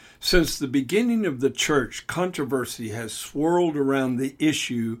Since the beginning of the church, controversy has swirled around the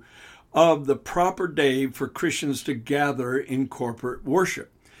issue of the proper day for Christians to gather in corporate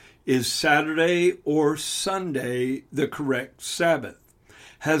worship. Is Saturday or Sunday the correct Sabbath?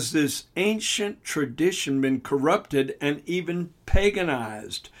 Has this ancient tradition been corrupted and even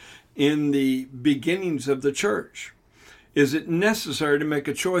paganized in the beginnings of the church? Is it necessary to make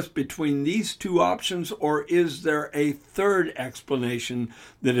a choice between these two options, or is there a third explanation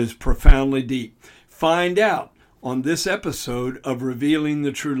that is profoundly deep? Find out on this episode of Revealing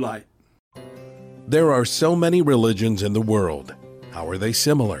the True Light. There are so many religions in the world. How are they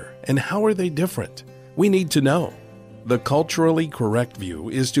similar, and how are they different? We need to know. The culturally correct view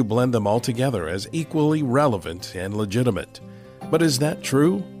is to blend them all together as equally relevant and legitimate. But is that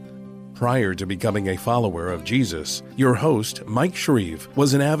true? Prior to becoming a follower of Jesus, your host, Mike Shreve,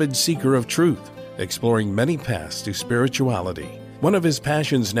 was an avid seeker of truth, exploring many paths to spirituality. One of his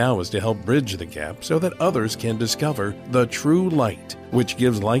passions now is to help bridge the gap so that others can discover the true light, which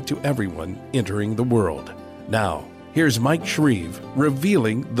gives light to everyone entering the world. Now, here's Mike Shreve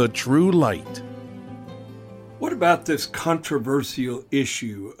revealing the true light. What about this controversial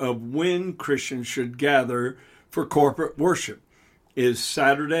issue of when Christians should gather for corporate worship? Is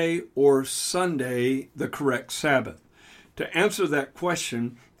Saturday or Sunday the correct Sabbath? To answer that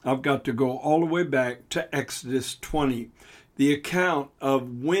question, I've got to go all the way back to Exodus 20, the account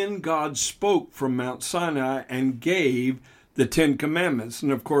of when God spoke from Mount Sinai and gave the Ten Commandments,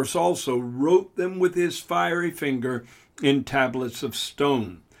 and of course also wrote them with his fiery finger in tablets of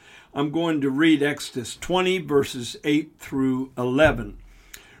stone. I'm going to read Exodus 20, verses 8 through 11.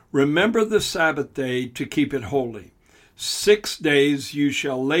 Remember the Sabbath day to keep it holy. 6 days you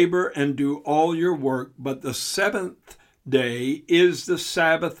shall labor and do all your work, but the seventh day is the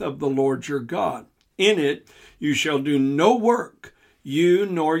Sabbath of the Lord your God. In it you shall do no work, you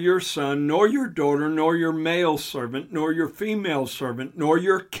nor your son, nor your daughter, nor your male servant, nor your female servant, nor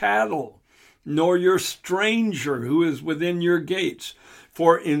your cattle, nor your stranger who is within your gates.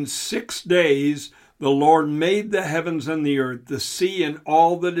 For in 6 days the Lord made the heavens and the earth, the sea and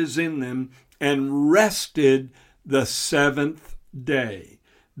all that is in them, and rested the seventh day.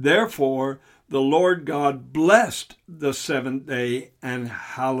 Therefore, the Lord God blessed the seventh day and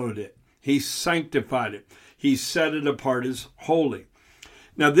hallowed it. He sanctified it. He set it apart as holy.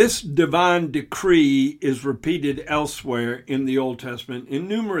 Now, this divine decree is repeated elsewhere in the Old Testament in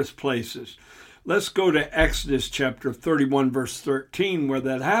numerous places. Let's go to Exodus chapter 31, verse 13, where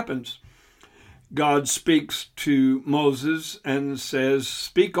that happens. God speaks to Moses and says,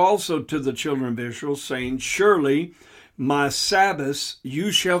 "Speak also to the children of Israel, saying, Surely my Sabbaths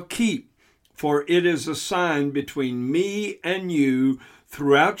you shall keep, for it is a sign between me and you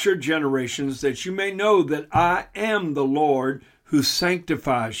throughout your generations, that you may know that I am the Lord who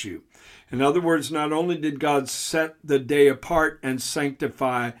sanctifies you." In other words, not only did God set the day apart and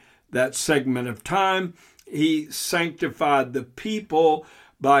sanctify that segment of time, he sanctified the people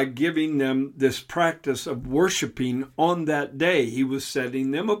by giving them this practice of worshiping on that day. He was setting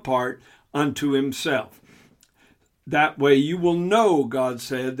them apart unto himself. That way you will know, God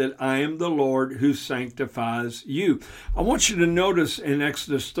said, that I am the Lord who sanctifies you. I want you to notice in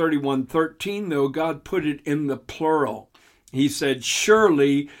Exodus 31:13, though, God put it in the plural. He said,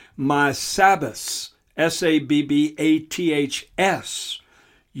 "Surely my Sabbaths, Sabbaths,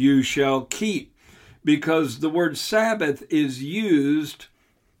 you shall keep," because the word Sabbath is used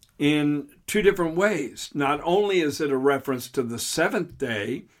in two different ways. Not only is it a reference to the seventh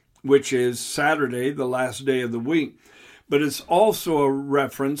day, which is Saturday, the last day of the week, but it's also a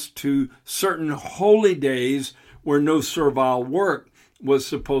reference to certain holy days where no servile work was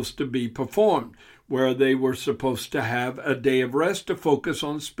supposed to be performed, where they were supposed to have a day of rest to focus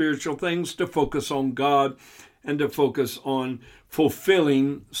on spiritual things, to focus on God, and to focus on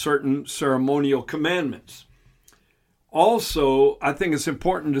fulfilling certain ceremonial commandments. Also, I think it's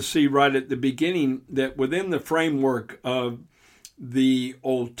important to see right at the beginning that within the framework of the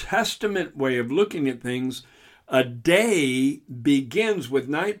Old Testament way of looking at things, a day begins with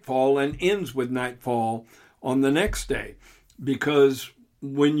nightfall and ends with nightfall on the next day. Because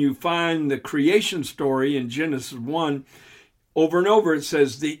when you find the creation story in Genesis 1, over and over it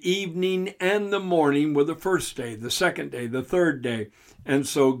says the evening and the morning were the first day, the second day, the third day. And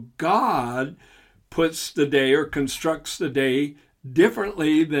so God puts the day or constructs the day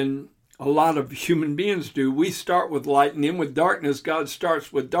differently than a lot of human beings do. We start with light and end with darkness. God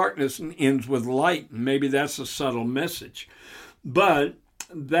starts with darkness and ends with light. And maybe that's a subtle message. But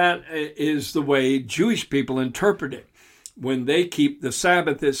that is the way Jewish people interpret it. When they keep the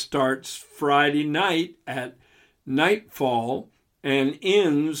Sabbath, it starts Friday night at nightfall and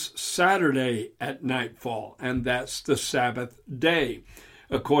ends Saturday at nightfall, and that's the Sabbath day,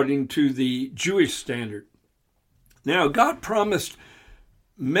 according to the Jewish standard. Now, God promised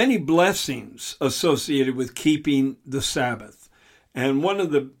many blessings associated with keeping the Sabbath. And one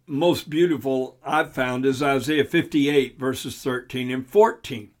of the most beautiful I've found is Isaiah 58, verses 13 and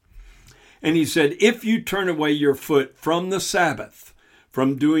 14. And he said, if you turn away your foot from the Sabbath,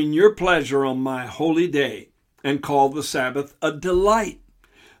 from doing your pleasure on my holy day, and call the Sabbath a delight,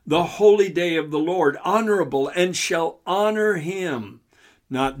 the holy day of the Lord honorable, and shall honor him,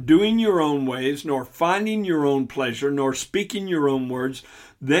 not doing your own ways, nor finding your own pleasure, nor speaking your own words,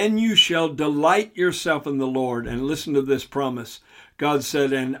 then you shall delight yourself in the Lord. And listen to this promise. God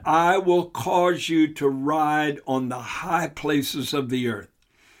said, and I will cause you to ride on the high places of the earth.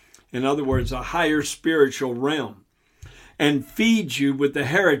 In other words, a higher spiritual realm. And feed you with the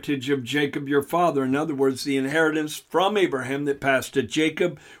heritage of Jacob your father. In other words, the inheritance from Abraham that passed to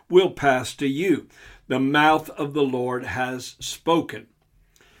Jacob will pass to you. The mouth of the Lord has spoken.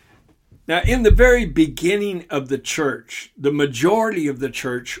 Now, in the very beginning of the church, the majority of the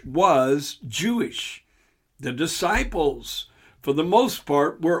church was Jewish. The disciples, for the most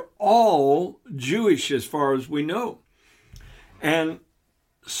part, were all Jewish as far as we know. And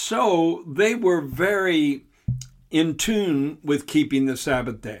so they were very in tune with keeping the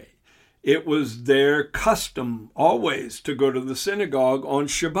Sabbath day. It was their custom always to go to the synagogue on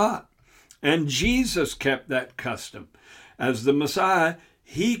Shabbat. And Jesus kept that custom. As the Messiah,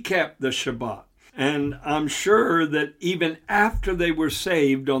 he kept the Shabbat. And I'm sure that even after they were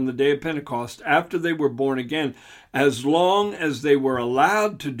saved on the day of Pentecost, after they were born again, as long as they were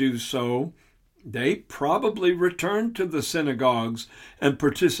allowed to do so, they probably returned to the synagogues and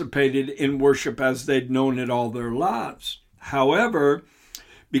participated in worship as they'd known it all their lives. However,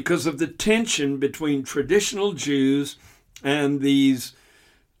 because of the tension between traditional Jews and these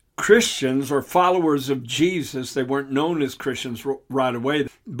Christians or followers of Jesus, they weren't known as Christians right away,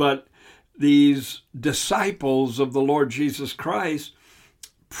 but these disciples of the Lord Jesus Christ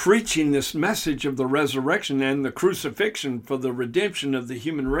preaching this message of the resurrection and the crucifixion for the redemption of the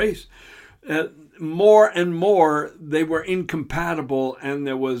human race, more and more they were incompatible, and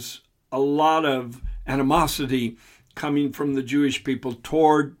there was a lot of animosity coming from the Jewish people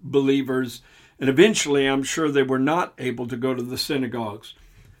toward believers. And eventually, I'm sure they were not able to go to the synagogues.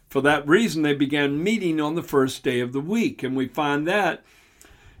 For that reason, they began meeting on the first day of the week. And we find that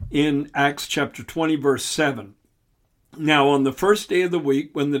in Acts chapter 20, verse 7. Now, on the first day of the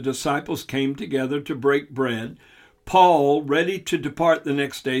week, when the disciples came together to break bread, Paul, ready to depart the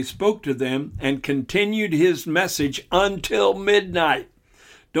next day, spoke to them and continued his message until midnight.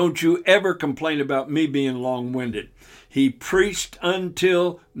 Don't you ever complain about me being long-winded. He preached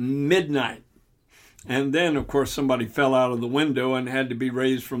until midnight. And then, of course, somebody fell out of the window and had to be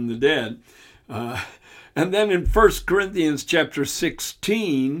raised from the dead. And then in 1 Corinthians chapter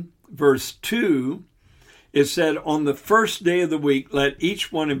 16, verse 2, it said, on the first day of the week, let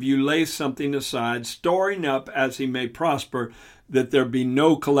each one of you lay something aside, storing up as he may prosper, that there be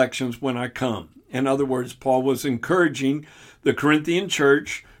no collections when I come. In other words, Paul was encouraging the Corinthian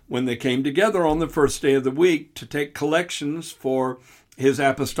church, when they came together on the first day of the week, to take collections for his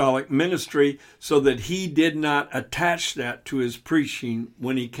apostolic ministry so that he did not attach that to his preaching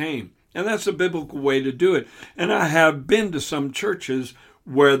when he came. And that's a biblical way to do it. And I have been to some churches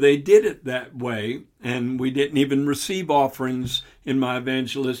where they did it that way, and we didn't even receive offerings in my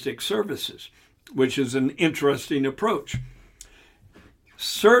evangelistic services, which is an interesting approach.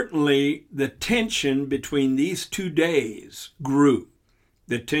 Certainly, the tension between these 2 days grew.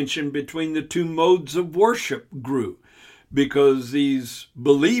 The tension between the 2 modes of worship grew, because these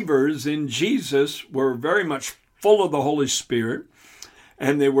believers in Jesus were very much full of the Holy Spirit,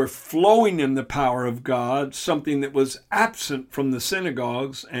 and they were flowing in the power of God, something that was absent from the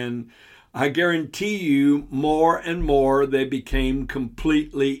synagogues. And I guarantee you, more and more, they became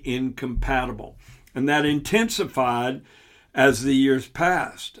completely incompatible. And that intensified as the years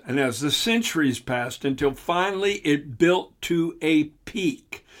passed and as the centuries passed, until finally it built to a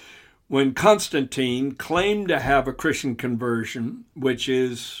peak when Constantine claimed to have a Christian conversion, which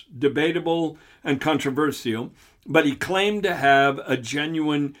is debatable and controversial, but he claimed to have a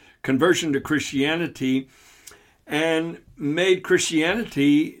genuine conversion to Christianity and made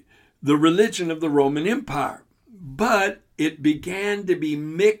Christianity the religion of the Roman Empire. But it began to be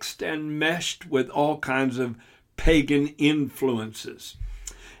mixed and meshed with all kinds of pagan influences.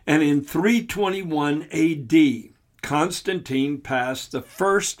 And in 321 AD, Constantine passed the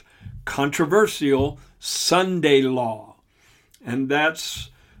first controversial Sunday law. And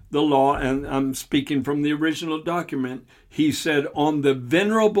that's the law, and I'm speaking from the original document. He said, on the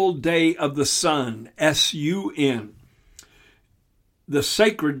venerable day of the sun, S-U-N, the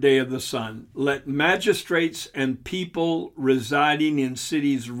sacred day of the sun, let magistrates and people residing in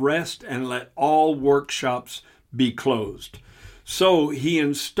cities rest, and let all workshops be closed. So he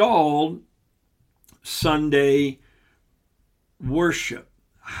installed Sunday worship.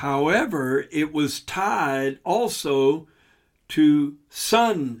 However, it was tied also to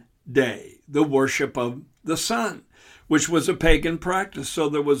Sunday, the worship of the sun, which was a pagan practice. So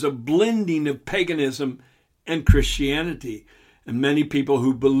there was a blending of paganism and Christianity. And many people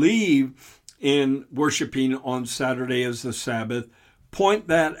who believe in worshiping on Saturday as the Sabbath point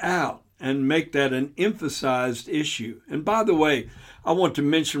that out and make that an emphasized issue. And by the way, I want to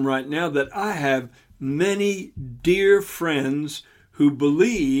mention right now that I have many dear friends who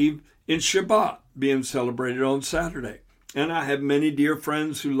believe in Shabbat being celebrated on Saturday. And I have many dear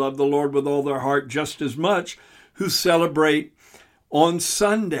friends who love the Lord with all their heart just as much, who celebrate on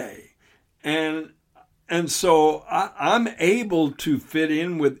Sunday. And so I'm able to fit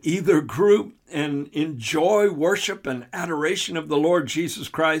in with either group and enjoy worship and adoration of the Lord Jesus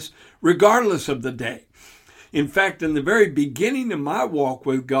Christ, regardless of the day. In fact, in the very beginning of my walk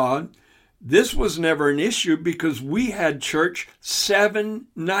with God, this was never an issue because we had church 7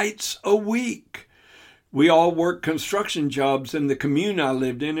 nights a week. We all worked construction jobs in the commune I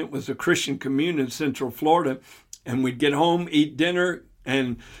lived in. It was a Christian commune in Central Florida. And we'd get home, eat dinner,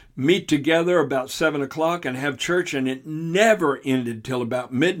 and meet together about 7 o'clock and have church. And it never ended till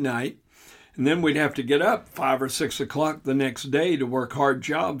about midnight. And then we'd have to get up 5 or 6 o'clock the next day to work hard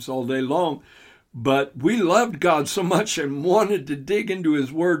jobs all day long. But we loved God so much and wanted to dig into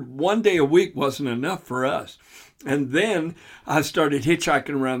His Word. 1 day a week wasn't enough for us. And then I started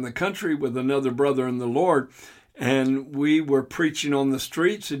hitchhiking around the country with another brother in the Lord, and we were preaching on the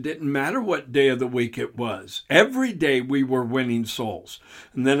streets. It didn't matter what day of the week it was. Every day we were winning souls.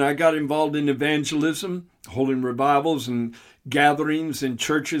 And then I got involved in evangelism, holding revivals and gatherings in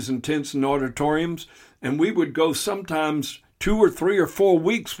churches and tents and auditoriums. And we would go sometimes 2 or 3 or 4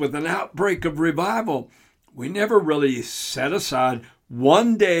 weeks with an outbreak of revival. We never really set aside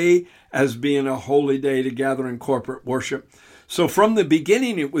one day as being a holy day to gather in corporate worship. So from the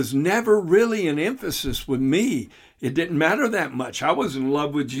beginning, it was never really an emphasis with me. It didn't matter that much. I was in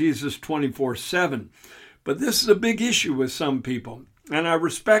love with Jesus 24/7. But this is a big issue with some people. And I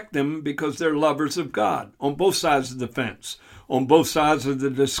respect them because they're lovers of God on both sides of the fence. On both sides of the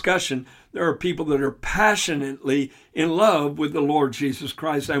discussion, there are people that are passionately in love with the Lord Jesus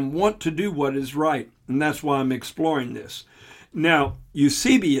Christ and want to do what is right. And that's why I'm exploring this. Now,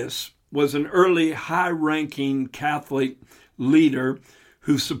 Eusebius was an early high-ranking Catholic leader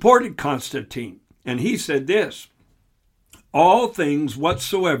who supported Constantine. And he said this, all things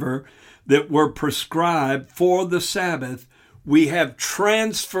whatsoever that were prescribed for the Sabbath, we have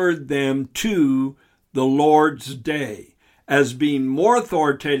transferred them to the Lord's day as being more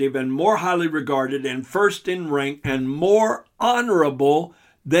authoritative and more highly regarded and first in rank and more honorable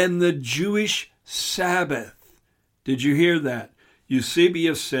than the Jewish Sabbath. Did you hear that?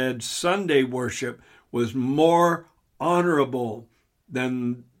 Eusebius said Sunday worship was more honorable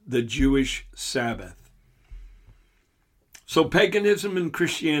than the Jewish Sabbath. So paganism and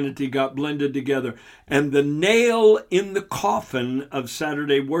Christianity got blended together, and the nail in the coffin of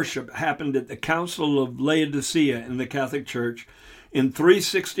Saturday worship happened at the Council of Laodicea in the Catholic Church in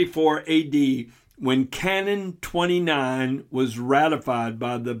 364 AD, when Canon 29 was ratified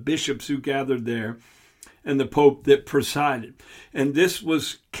by the bishops who gathered there and the Pope that presided. And this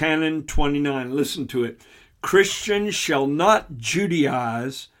was Canon 29. Listen to it. Christians shall not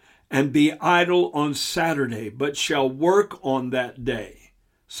Judaize and be idle on Saturday, but shall work on that day.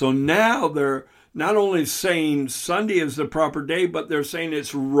 So now they're not only saying Sunday is the proper day, but they're saying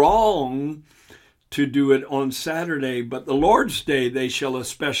it's wrong to do it on Saturday. But the Lord's Day they shall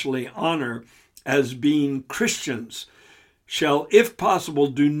especially honor, as being Christians shall, if possible,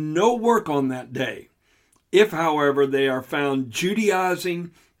 do no work on that day. If, however, they are found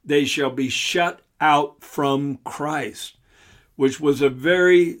Judaizing, they shall be shut out from Christ, which was a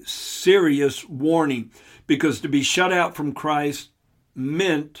very serious warning, because to be shut out from Christ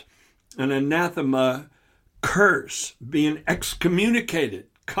meant an anathema curse, being excommunicated,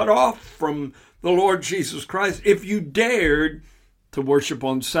 cut off from the Lord Jesus Christ if you dared to worship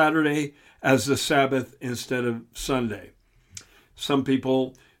on Saturday as the Sabbath instead of Sunday. Some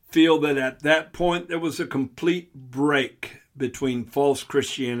people feel that at that point there was a complete break between false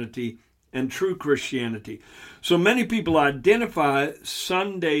Christianity and true Christianity. So many people identify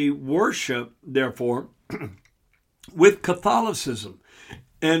Sunday worship, therefore, with Catholicism.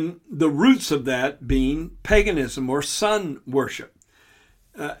 and the roots of that being paganism or sun worship.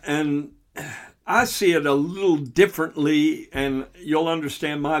 And I see it a little differently, and you'll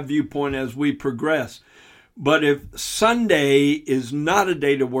understand my viewpoint as we progress. But if Sunday is not a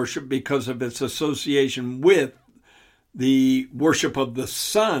day to worship because of its association with the worship of the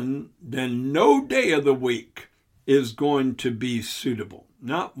sun, then no day of the week is going to be suitable.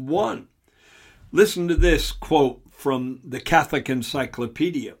 Not one. Listen to this quote from the Catholic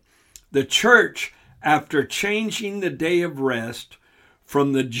Encyclopedia. The Church, after changing the day of rest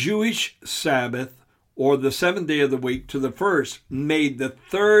from the Jewish Sabbath or the seventh day of the week to the first, made the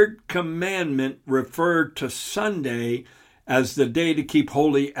third commandment refer to Sunday as the day to keep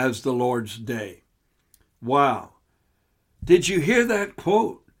holy as the Lord's day. Wow. Did you hear that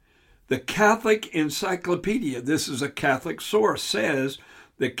quote? The Catholic Encyclopedia, this is a Catholic source, says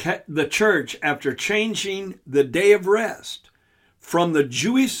the Church, after changing the day of rest from the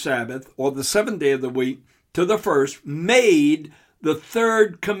Jewish Sabbath or the seventh day of the week to the first, made the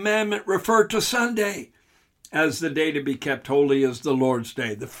third commandment refer to Sunday as the day to be kept holy as the Lord's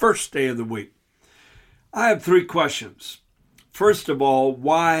day, the first day of the week. I have three questions. First of all,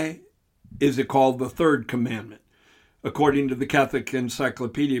 why is it called the third commandment, according to the Catholic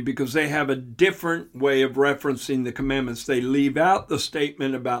Encyclopedia? Because they have a different way of referencing the commandments. They leave out the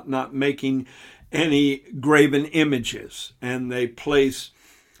statement about not making any graven images, and they place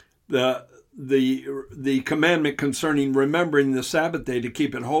the commandment concerning remembering the Sabbath day to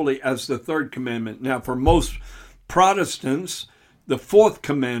keep it holy as the third commandment. Now, for most Protestants, the fourth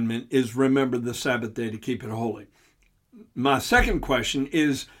commandment is remember the Sabbath day to keep it holy. My second question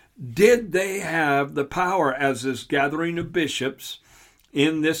is, did they have the power as this gathering of bishops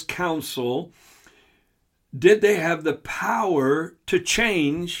in this council? Did they have the power to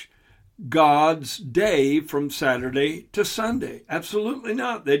change God's day from Saturday to Sunday? Absolutely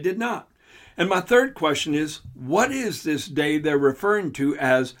not. They did not. And my third question is, what is this day they're referring to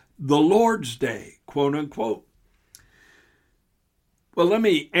as the Lord's Day, quote unquote? Well, let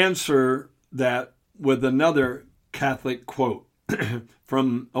me answer that with another Catholic quote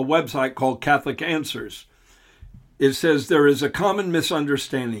from a website called Catholic Answers. It says, there is a common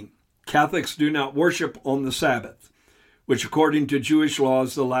misunderstanding. Catholics do not worship on the Sabbath, which according to Jewish law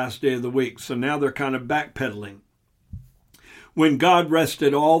is the last day of the week. So now they're kind of backpedaling. When God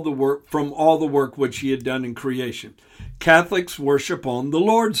rested from all the work which he had done in creation. Catholics worship on the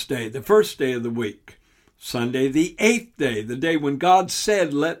Lord's Day, the first day of the week. Sunday, the eighth day, the day when God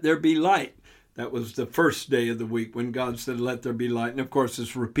said, let there be light. That was the first day of the week when God said, let there be light. And of course,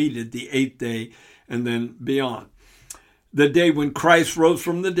 it's repeated the eighth day and then beyond. The day when Christ rose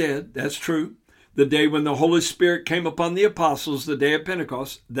from the dead, that's true. The day when the Holy Spirit came upon the apostles, the day of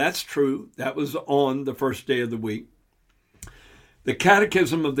Pentecost, that's true. That was on the first day of the week. The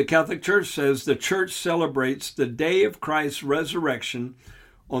Catechism of the Catholic Church says the Church celebrates the day of Christ's resurrection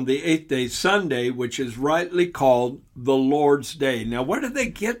on the eighth day, Sunday, which is rightly called the Lord's Day. Now, where did they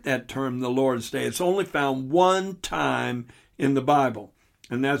get that term, the Lord's Day? It's only found one time in the Bible,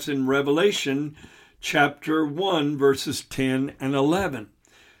 and that's in Revelation chapter 1, verses 10 and 11.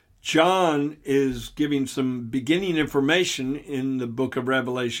 John is giving some beginning information in the book of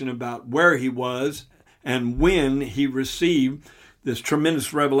Revelation about where he was and when he received this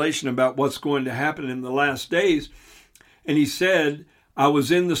tremendous revelation about what's going to happen in the last days. And he said, I was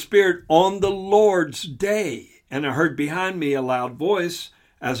in the Spirit on the Lord's day, and I heard behind me a loud voice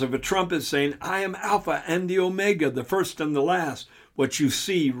as of a trumpet saying, I am Alpha and the Omega, the first and the last. What you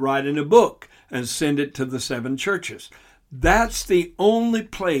see, write in a book and send it to the seven churches. That's the only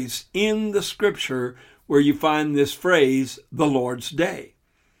place in the scripture where you find this phrase, the Lord's Day.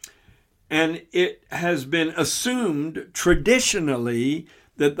 And it has been assumed traditionally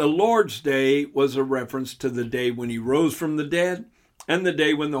that the Lord's Day was a reference to the day when he rose from the dead and the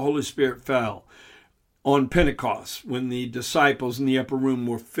day when the Holy Spirit fell on Pentecost, when the disciples in the upper room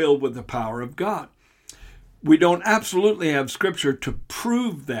were filled with the power of God. We don't absolutely have scripture to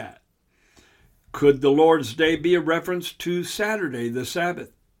prove that. Could the Lord's Day be a reference to Saturday, the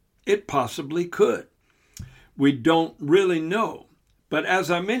Sabbath? It possibly could. We don't really know. But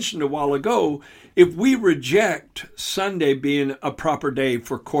as I mentioned a while ago, if we reject Sunday being a proper day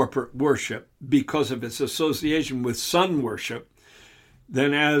for corporate worship because of its association with sun worship,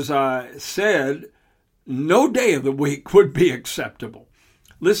 then as I said, no day of the week would be acceptable.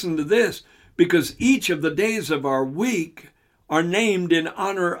 Listen to this, because each of the days of our week are named in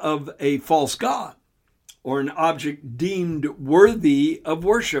honor of a false god or an object deemed worthy of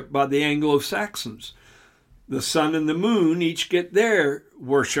worship by the Anglo-Saxons. The sun and the moon each get their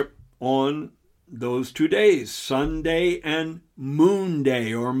worship on those 2 days, Sunday and Moon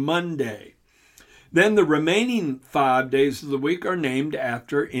Day or Monday. Then the remaining 5 days of the week are named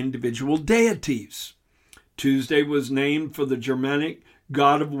after individual deities. Tuesday was named for the Germanic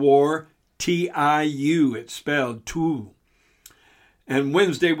god of war, Tiu. It's spelled Tu. And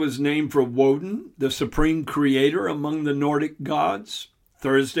Wednesday was named for Woden, the supreme creator among the Nordic gods.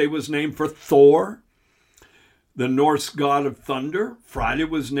 Thursday was named for Thor, the Norse god of thunder. Friday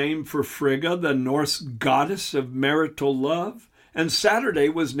was named for Frigga, the Norse goddess of marital love. And Saturday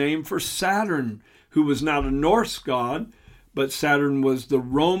was named for Saturn, who was not a Norse god, but Saturn was the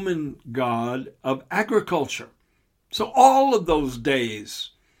Roman god of agriculture. So all of those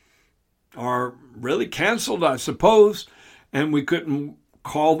days are really canceled, I suppose, and we couldn't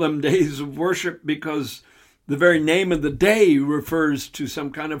call them days of worship because the very name of the day refers to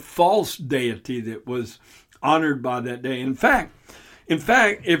some kind of false deity that was honored by that day. In fact,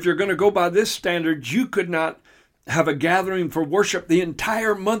 if you're going to go by this standard, you could not have a gathering for worship the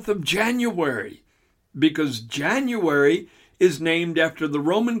entire month of January, because January is named after the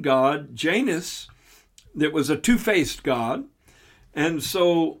Roman god Janus, that was a two-faced god. And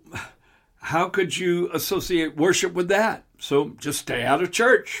so how could you associate worship with that? So just stay out of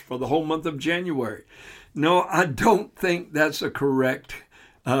church for the whole month of January. No, I don't think that's a correct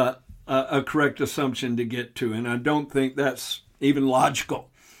assumption to get to, and I don't think that's even logical.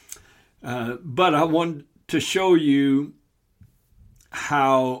 But I want to show you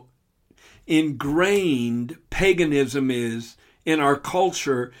how ingrained paganism is in our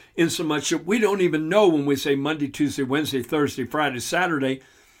culture, in so much that we don't even know when we say Monday, Tuesday, Wednesday, Thursday, Friday, Saturday.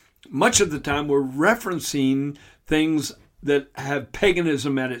 Much of the time we're referencing things that have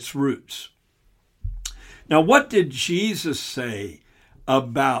paganism at its roots. Now, what did Jesus say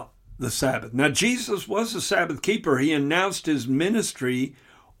about the Sabbath? Now, Jesus was a Sabbath keeper. He announced his ministry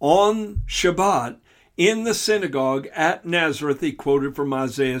on Shabbat in the synagogue at Nazareth. He quoted from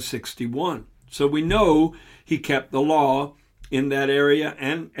Isaiah 61. So we know he kept the law in that area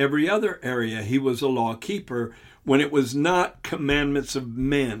and every other area. He was a law keeper when it was not commandments of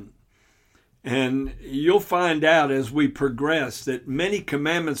men. And you'll find out as we progress that many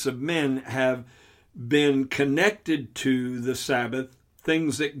commandments of men have been connected to the Sabbath,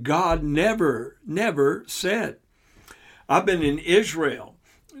 things that God never said. I've been in Israel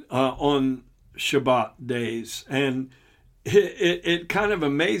on Shabbat days, and it kind of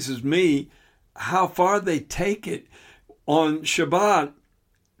amazes me how far they take it. On Shabbat,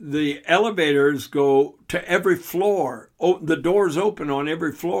 the elevators go to every floor. The doors open on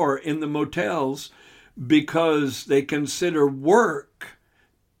every floor in the motels because they consider work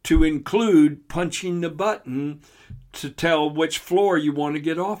to include punching the button to tell which floor you want to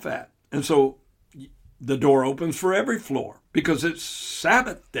get off at. And so the door opens for every floor because it's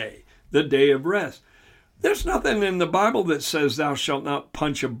Sabbath day, the day of rest. There's nothing in the Bible that says thou shalt not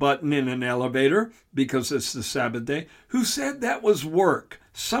punch a button in an elevator because it's the Sabbath day. Who said that was work?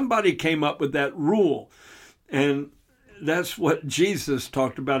 Somebody came up with that rule. And that's what Jesus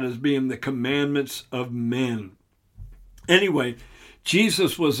talked about as being the commandments of men. Anyway,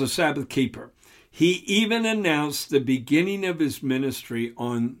 Jesus was a Sabbath keeper. He even announced the beginning of his ministry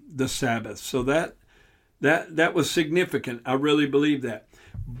on the Sabbath. So that was significant. I really believe that.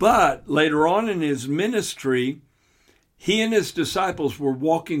 But later on in his ministry, he and his disciples were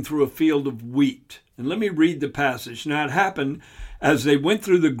walking through a field of wheat. And let me read the passage. Now it happened as they went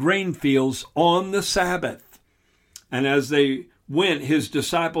through the grain fields on the Sabbath. And as they went, his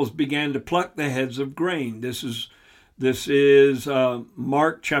disciples began to pluck the heads of grain. This is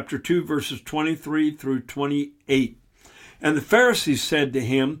Mark chapter 2, verses 23 through 28. And the Pharisees said to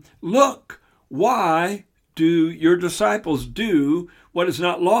him, "Look, why do your disciples do what is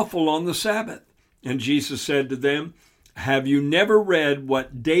not lawful on the Sabbath?" And Jesus said to them, "Have you never read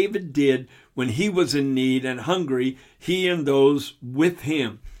what David did when he was in need and hungry, he and those with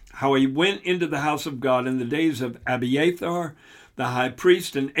him? How he went into the house of God in the days of Abiathar, the high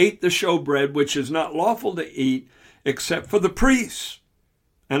priest, and ate the showbread, which is not lawful to eat except for the priests,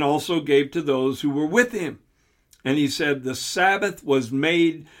 and also gave to those who were with him." And he said, the Sabbath was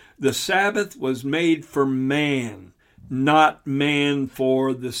made for man, not man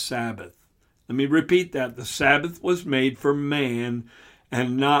for the Sabbath. Let me repeat that. The Sabbath was made for man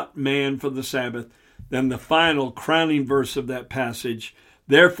and not man for the Sabbath. Then the final crowning verse of that passage,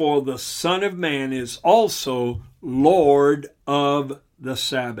 therefore the Son of Man is also Lord of the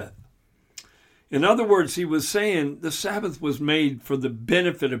Sabbath. In other words, he was saying the Sabbath was made for the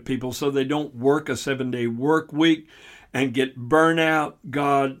benefit of people so they don't work a 7-day work week and get burnout.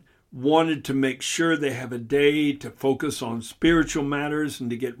 God wanted to make sure they have a day to focus on spiritual matters and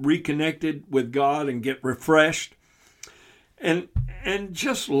to get reconnected with God and get refreshed. And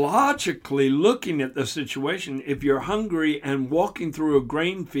just logically looking at the situation, if you're hungry and walking through a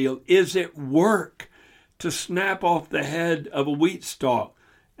grain field, is it work to snap off the head of a wheat stalk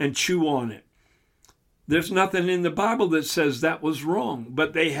and chew on it? There's nothing in the Bible that says that was wrong,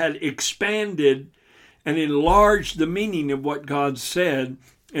 but they had expanded and enlarged the meaning of what God said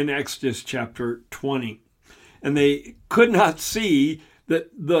in Exodus chapter 20. And they could not see that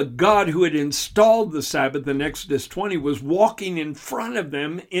the God who had installed the Sabbath in Exodus 20 was walking in front of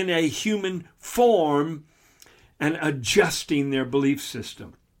them in a human form and adjusting their belief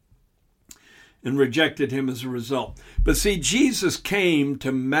system, and rejected him as a result. But see, Jesus came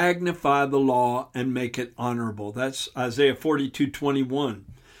to magnify the law and make it honorable. That's Isaiah 42:21.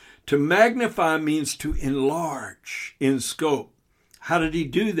 To magnify means to enlarge in scope. How did he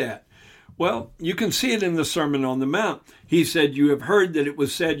do that? Well, you can see it in the Sermon on the Mount. He said, "You have heard that it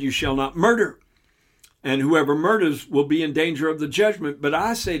was said, you shall not murder, and whoever murders will be in danger of the judgment. But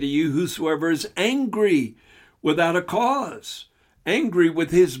I say to you, whosoever is angry without a cause, angry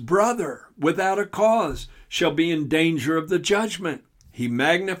with his brother without a cause, shall be in danger of the judgment." He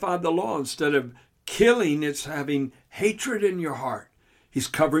magnified the law. Instead of killing, it's having hatred in your heart. He's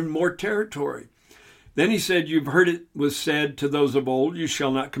covering more territory. Then he said, "You've heard it was said to those of old, you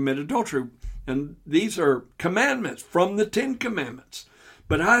shall not commit adultery." And these are commandments from the 10 Commandments.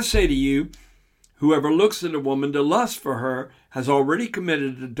 "But I say to you, whoever looks at a woman to lust for her has already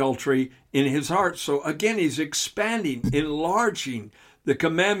committed adultery in his heart." So again, he's expanding, enlarging the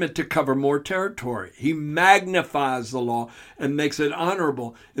commandment to cover more territory. He magnifies the law and makes it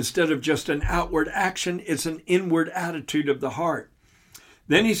honorable. Instead of just an outward action, it's an inward attitude of the heart.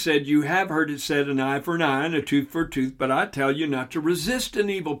 Then he said, "You have heard it said, an eye for an eye and a tooth for a tooth, but I tell you not to resist an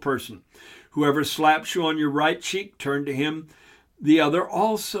evil person. Whoever slaps you on your right cheek, turn to him the other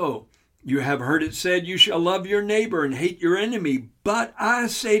also. You have heard it said, you shall love your neighbor and hate your enemy. But I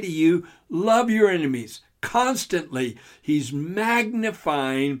say to you, love your enemies." Constantly, he's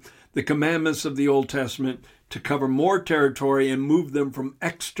magnifying the commandments of the Old Testament to cover more territory and move them from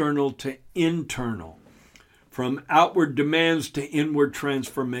external to internal, from outward demands to inward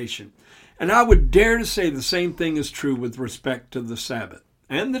transformation. And I would dare to say the same thing is true with respect to the Sabbath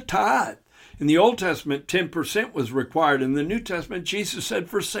and the tithe. In the Old Testament, 10% was required. In the New Testament, Jesus said,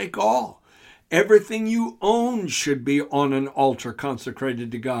 forsake all. Everything you own should be on an altar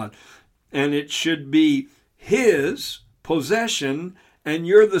consecrated to God. And it should be his possession, and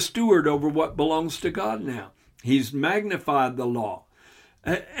you're the steward over what belongs to God now. He's magnified the law.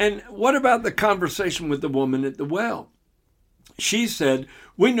 And what about the conversation with the woman at the well? She said,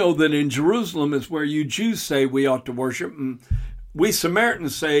 "We know that in Jerusalem is where you Jews say we ought to worship, and we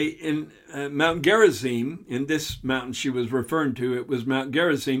Samaritans say in Mount Gerizim," in this mountain she was referring to, it was Mount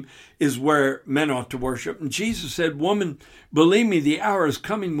Gerizim, "is where men ought to worship." And Jesus said, "Woman, believe me, the hour is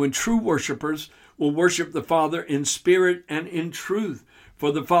coming when true worshipers will worship the Father in spirit and in truth,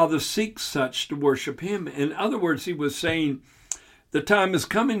 for the Father seeks such to worship him." In other words, he was saying, the time is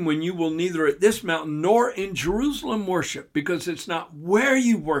coming when you will neither at this mountain nor in Jerusalem worship, because it's not where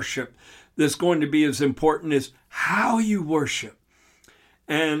you worship that's going to be as important as how you worship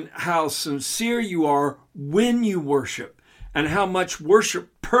and how sincere you are when you worship and how much worship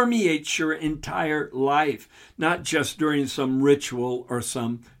permeates your entire life, not just during some ritual or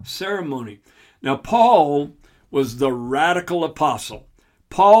some ceremony. Now, Paul was the radical apostle.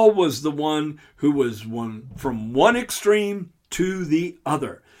 Paul was the one who was from one extreme to the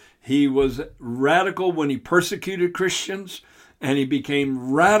other. He was radical when he persecuted Christians, and he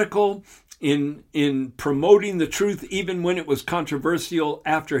became radical in promoting the truth even when it was controversial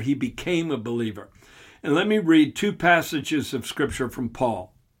after he became a believer. And let me read 2 passages of Scripture from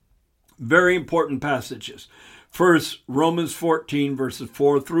Paul. Very important passages. First, Romans 14, verses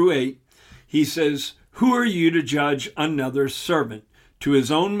 4 through 8. He says, "Who are you to judge another's servant? To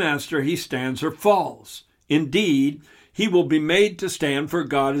his own master he stands or falls. Indeed, he will be made to stand, for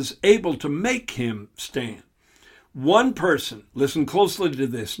God is able to make him stand. One person," listen closely to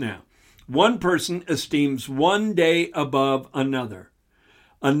this now, "one person esteems one day above another.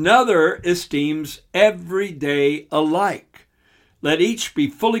 Another esteems every day alike. Let each be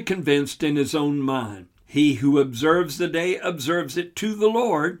fully convinced in his own mind. He who observes the day observes it to the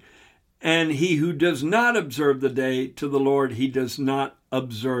Lord, and he who does not observe the day to the Lord, he does not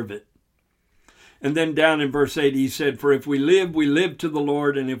observe it." And then down in verse 8, he said, "For if we live to the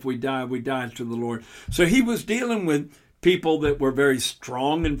Lord, and if we die to the Lord." So he was dealing with people that were very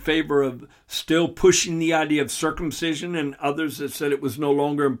strong in favor of still pushing the idea of circumcision, and others that said it was no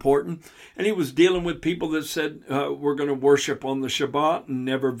longer important. And he was dealing with people that said, we're going to worship on the Shabbat and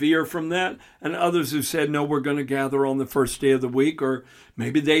never veer from that. And others who said, no, we're going to gather on the first day of the week, or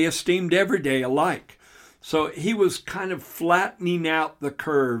maybe they esteemed every day alike. So he was kind of flattening out the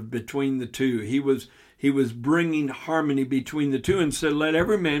curve between the two. He was bringing harmony between the two and said, let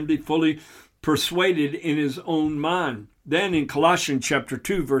every man be fully persuaded in his own mind. Then in Colossians chapter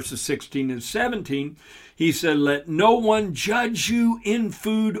 2, verses 16 and 17, he said, let no one judge you in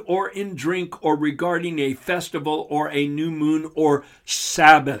food or in drink or regarding a festival or a new moon or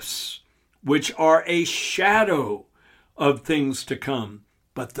Sabbaths, which are a shadow of things to come,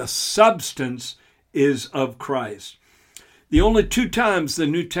 but the substance is of Christ. The only two times the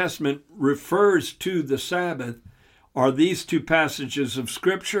New Testament refers to the Sabbath are these two passages of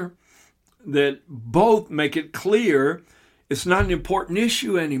Scripture that both make it clear it's not an important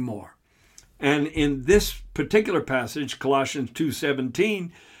issue anymore. And in this particular passage, Colossians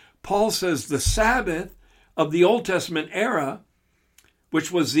 2:17, Paul says the Sabbath of the Old Testament era,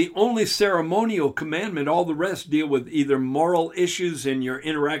 which was the only ceremonial commandment, all the rest deal with either moral issues in your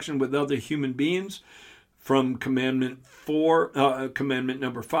interaction with other human beings, from commandment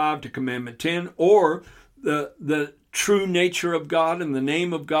number 5 to commandment 10, or the true nature of God and the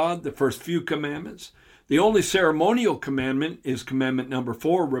name of God, the first few commandments. The only ceremonial commandment is commandment number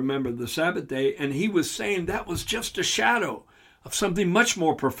 4, remember the Sabbath day. And he was saying that was just a shadow of something much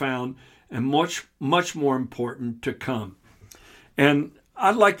more profound and much, much more important to come. And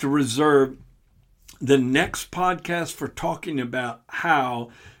I'd like to reserve the next podcast for talking about how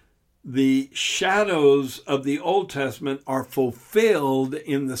the shadows of the Old Testament are fulfilled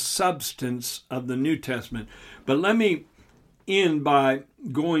in the substance of the New Testament. But let me end by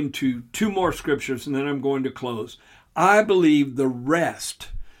going to two more scriptures, and then I'm going to close. I believe the rest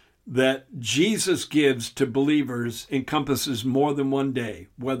that Jesus gives to believers encompasses more than one day,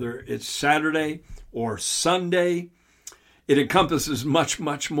 whether it's Saturday or Sunday. It encompasses much,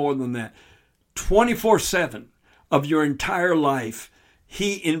 much more than that. 24/7 of your entire life,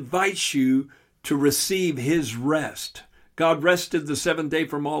 he invites you to receive his rest. God rested the seventh day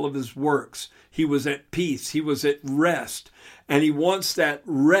from all of his works. He was at peace. He was at rest. And he wants that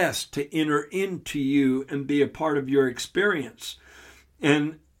rest to enter into you and be a part of your experience.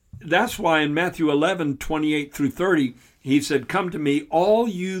 And that's why in Matthew 11:28 through 30, he said, come to me, all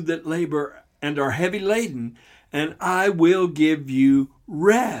you that labor and are heavy laden, and I will give you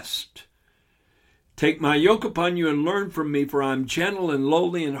rest. Take my yoke upon you and learn from me, for I am gentle and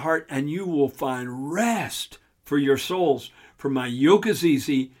lowly in heart, and you will find rest for your souls. For my yoke is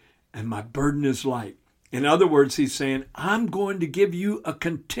easy and my burden is light. In other words, he's saying, I'm going to give you a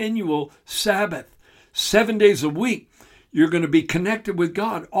continual Sabbath. 7 days a week, you're going to be connected with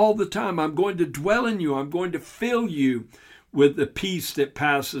God all the time. I'm going to dwell in you. I'm going to fill you with the peace that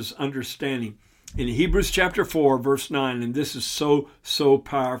passes understanding. In Hebrews chapter 4, verse 9, and this is so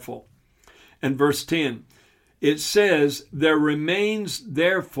powerful. And verse 10, it says, there remains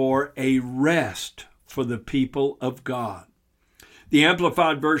therefore a rest for the people of God. The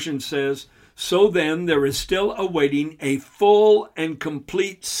Amplified Version says, so then there is still awaiting a full and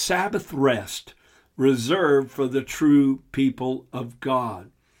complete Sabbath rest reserved for the true people of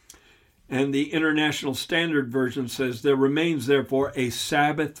God. And the International Standard Version says, there remains therefore a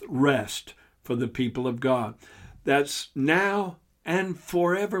Sabbath rest for the people of God. That's now and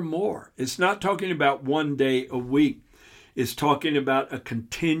forevermore. It's not talking about 1 day a week. It's talking about a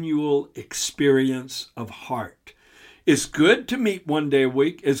continual experience of heart. It's good to meet 1 day a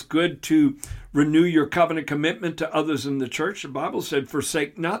week. It's good to renew your covenant commitment to others in the church. The Bible said,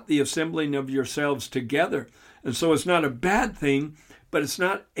 forsake not the assembling of yourselves together. And so it's not a bad thing, but it's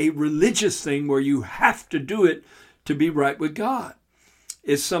not a religious thing where you have to do it to be right with God.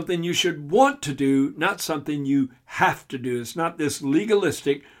 It's something you should want to do, not something you have to do. It's not this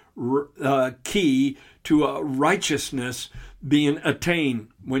legalistic key to a righteousness being attained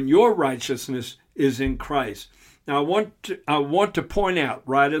when your righteousness is in Christ. Now, I want to point out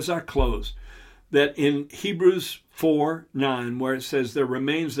right as I close that in Hebrews 4:9, where it says there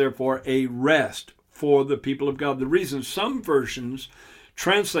remains therefore a rest for the people of God. The reason some versions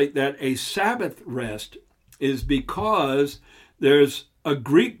translate that a Sabbath rest is because there's a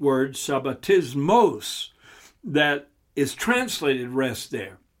Greek word, sabbatismos, that is translated rest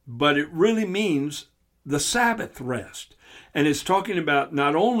there, but it really means the Sabbath rest. And it's talking about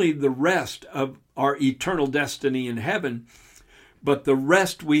not only the rest of our eternal destiny in heaven, but the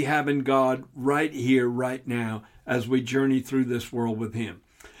rest we have in God right here, right now, as we journey through this world with him.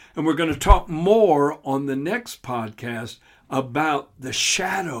 And we're going to talk more on the next podcast about the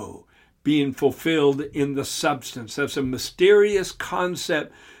shadow being fulfilled in the substance. That's a mysterious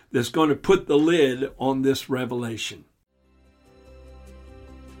concept that's going to put the lid on this revelation.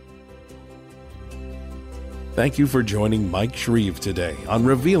 Thank you for joining Mike Shreve today on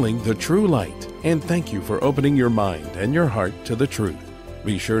Revealing the True Light, and thank you for opening your mind and your heart to the truth.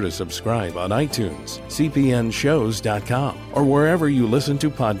 Be sure to subscribe on iTunes, cpnshows.com, or wherever you listen to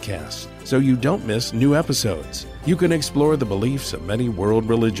podcasts so you don't miss new episodes. You can explore the beliefs of many world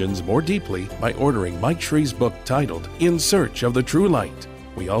religions more deeply by ordering Mike Shreve's book titled In Search of the True Light.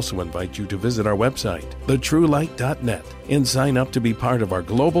 We also invite you to visit our website, thetruelight.net, and sign up to be part of our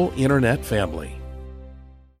global internet family.